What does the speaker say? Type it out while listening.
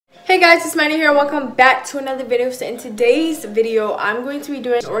Hey guys, it's Manny here. Welcome back to another video. So in today's video, I'm going to be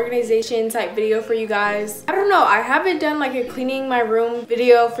doing an organization type video for you guys. I don't know, I haven't done like a cleaning my room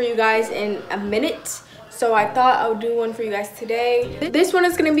video for you guys in a minute. So I thought I would do one for you guys today. This one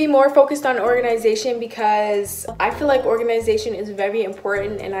is going to be more focused on organization because I feel like organization is very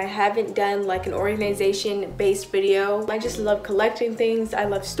important and I haven't done like an organization based video. I just love collecting things. I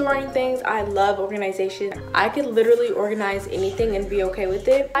love storing things. I love organization. I could literally organize anything and be okay with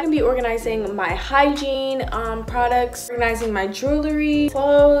it. I can be organizing my hygiene products, organizing my jewelry,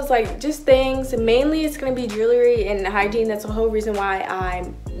 clothes, like just things. Mainly it's going to be jewelry and hygiene. That's the whole reason why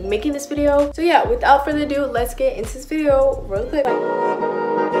I'm making this video. So yeah, without further ado, let's get into this video real quick.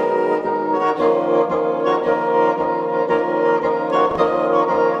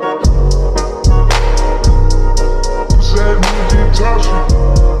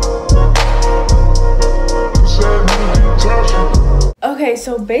 Okay,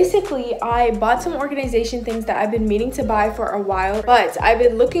 so basically I bought some organization things that I've been meaning to buy for a while, but I've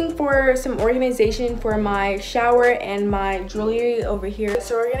been looking for some organization for my shower and my jewelry over here.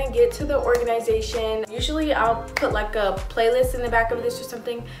 So we're gonna get to the organization. Usually I'll put like a playlist in the back of this or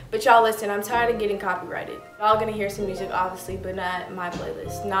something, but y'all listen, I'm tired of getting copyrighted. Y'all gonna hear some music obviously, but not my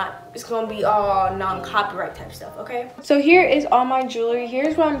playlist. It's gonna be all non-copyright type stuff, okay? So here is all my jewelry.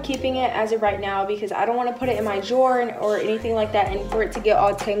 Here's where I'm keeping it as of right now because I don't want to put it in my drawer or anything like that and for it to get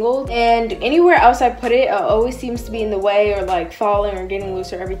all tangled. And anywhere else I put it, it always seems to be in the way or like falling or getting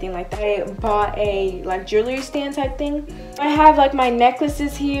loose or everything like that. I bought a like jewelry stand type thing. I have like my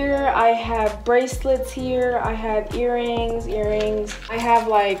necklaces here. I have bracelets here. I have earrings. I have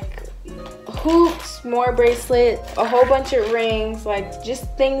like hoops, more bracelets, a whole bunch of rings, like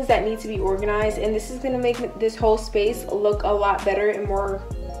just things that need to be organized. And this is gonna make this whole space look a lot better and more,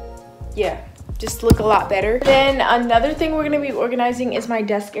 yeah, just look a lot better. Then another thing we're gonna be organizing is my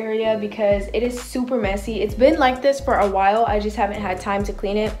desk area because it is super messy. It's been like this for a while. I just haven't had time to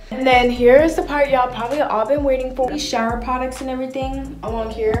clean it. And then here's the part y'all probably all been waiting for. These shower products and everything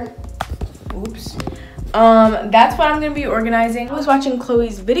along here. Oops. That's what I'm gonna be organizing. I was watching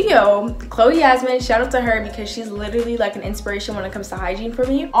Chloe's video, Chloe Yasmin, shout out to her because she's literally like an inspiration when it comes to hygiene for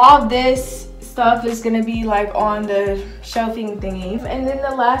me. All this stuff is gonna be like on the shelving thingy. And then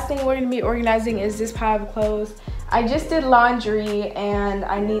the last thing we're gonna be organizing is this pile of clothes. I just did laundry and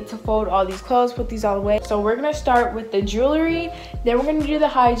I need to fold all these clothes, put these all away. So we're gonna start with the jewelry, then we're gonna do the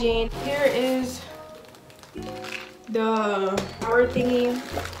hygiene. Here is the shower thingy.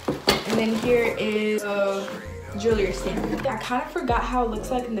 And then here is a jewelry stand. I kind of forgot how it looks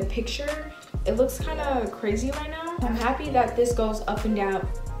like in the picture. It looks kind of crazy right now. I'm happy that this goes up and down.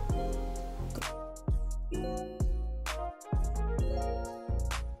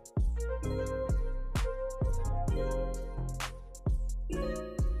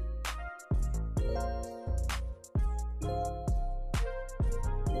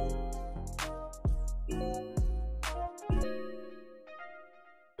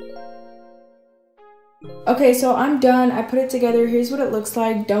 Okay, so I'm done. I put it together. Here's what it looks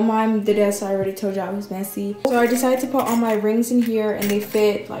like. Don't mind the desk. I already told you I was messy. So I decided to put all my rings in here and they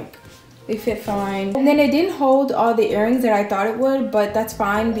fit fine. And then it didn't hold all the earrings that I thought it would, but that's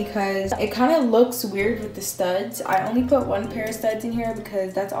fine because it kind of looks weird with the studs. I only put one pair of studs in here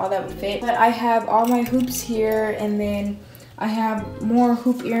because that's all that would fit. But I have all my hoops here and then I have more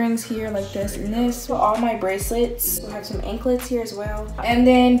hoop earrings here like this and this. So all my bracelets. I have some anklets here as well. And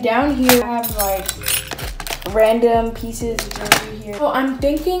then down here I have like random pieces of jewelry here. So I'm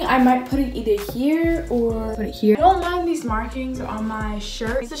thinking I might put it either here or put it here. I don't mind these markings on my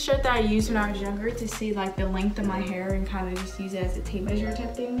shirt. It's a shirt that I used when I was younger to see like the length of my hair and kind of just use it as a tape measure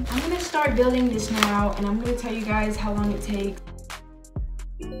type thing. I'm gonna start building this now and I'm gonna tell you guys how long it takes.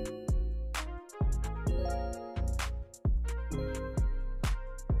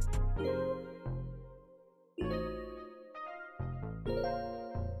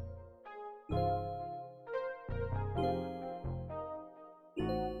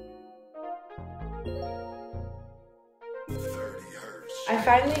 I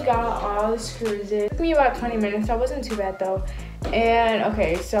finally got all the screws in. It took me about 20 minutes. That wasn't too bad though. And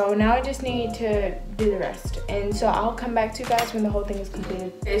okay, so now I just need to do the rest. And so I'll come back to you guys when the whole thing is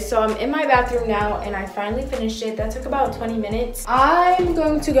completed. Okay, so I'm in my bathroom now and I finally finished it. That took about 20 minutes. I'm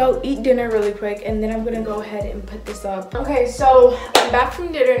going to go eat dinner really quick and then I'm gonna go ahead and put this up. Okay, so I'm back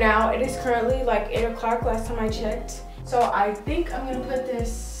from dinner now. It is currently like 8 o'clock last time I checked. So I think I'm gonna put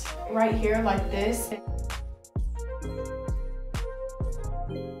this right here like this.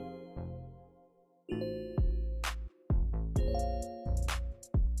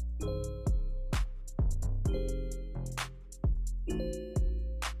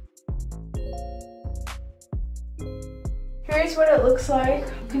 Here's what it looks like.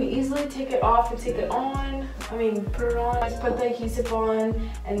 You can easily take it off and take it on. I mean, put it on, just put the adhesive on,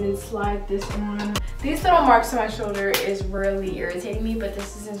 and then slide this on. These little marks on my shoulder is really irritating me, but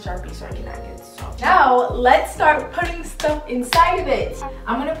this isn't Sharpie, so I cannot get this off. Now, let's start putting stuff inside of it.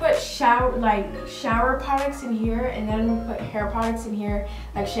 I'm gonna put shower products in here, and then I'm gonna put hair products in here,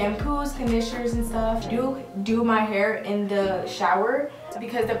 like shampoos, conditioners, and stuff. Do my hair in the shower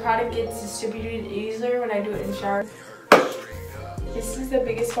because the product gets distributed easier when I do it in the shower. This is the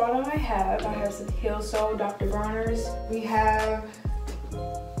biggest bottle I have. I have some Heel Soul Dr. Bronner's. We have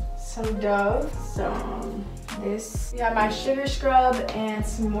some Dove, some this. We have my sugar scrub and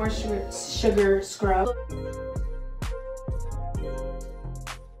some more sugar scrub.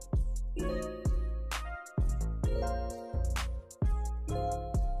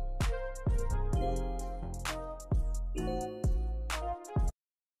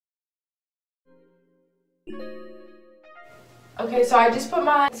 Okay, so I just put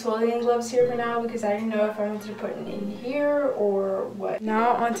my exfoliating gloves here for now because I didn't know if I wanted to put it in here or what.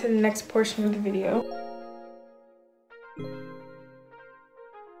 Now on to the next portion of the video.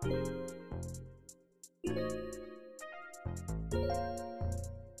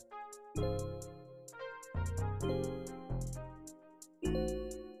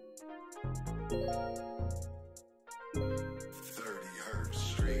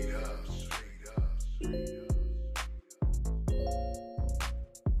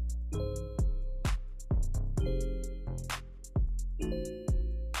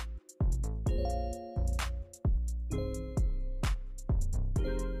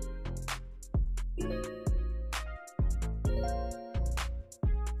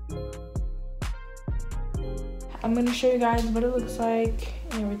 I'm gonna show you guys what it looks like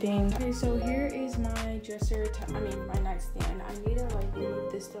and everything. Okay, so here is my dresser, my nightstand. I need to like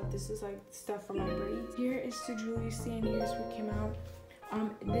remove this stuff. This is like stuff from my braids. Here is the jewelry stand. Here's what came out.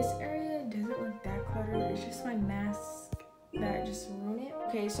 This area doesn't look that cluttered. It's just my mask that just ruined it.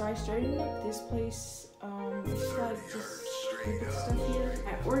 Okay, so I started like this place. It's like just stupid stuff here.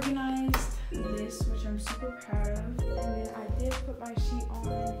 I organized this, which I'm super proud of. And then I did put my sheet on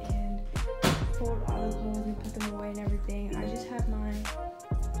and fold all the clothes and put them away and everything. I just have my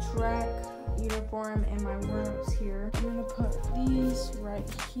track uniform and my warm-ups here. I'm gonna put these right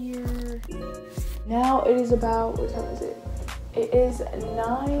here. Now it is about, what time is it? It is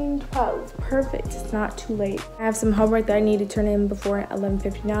 9:12. Perfect, it's not too late. I have some homework that I need to turn in before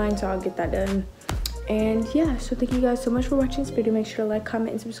 11:59, so I'll get that done. And yeah, so thank you guys so much for watching this video. Make sure to like,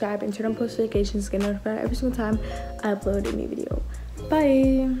 comment, and subscribe, and turn on post notifications to get notified every single time I upload a new video.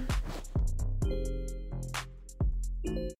 Bye.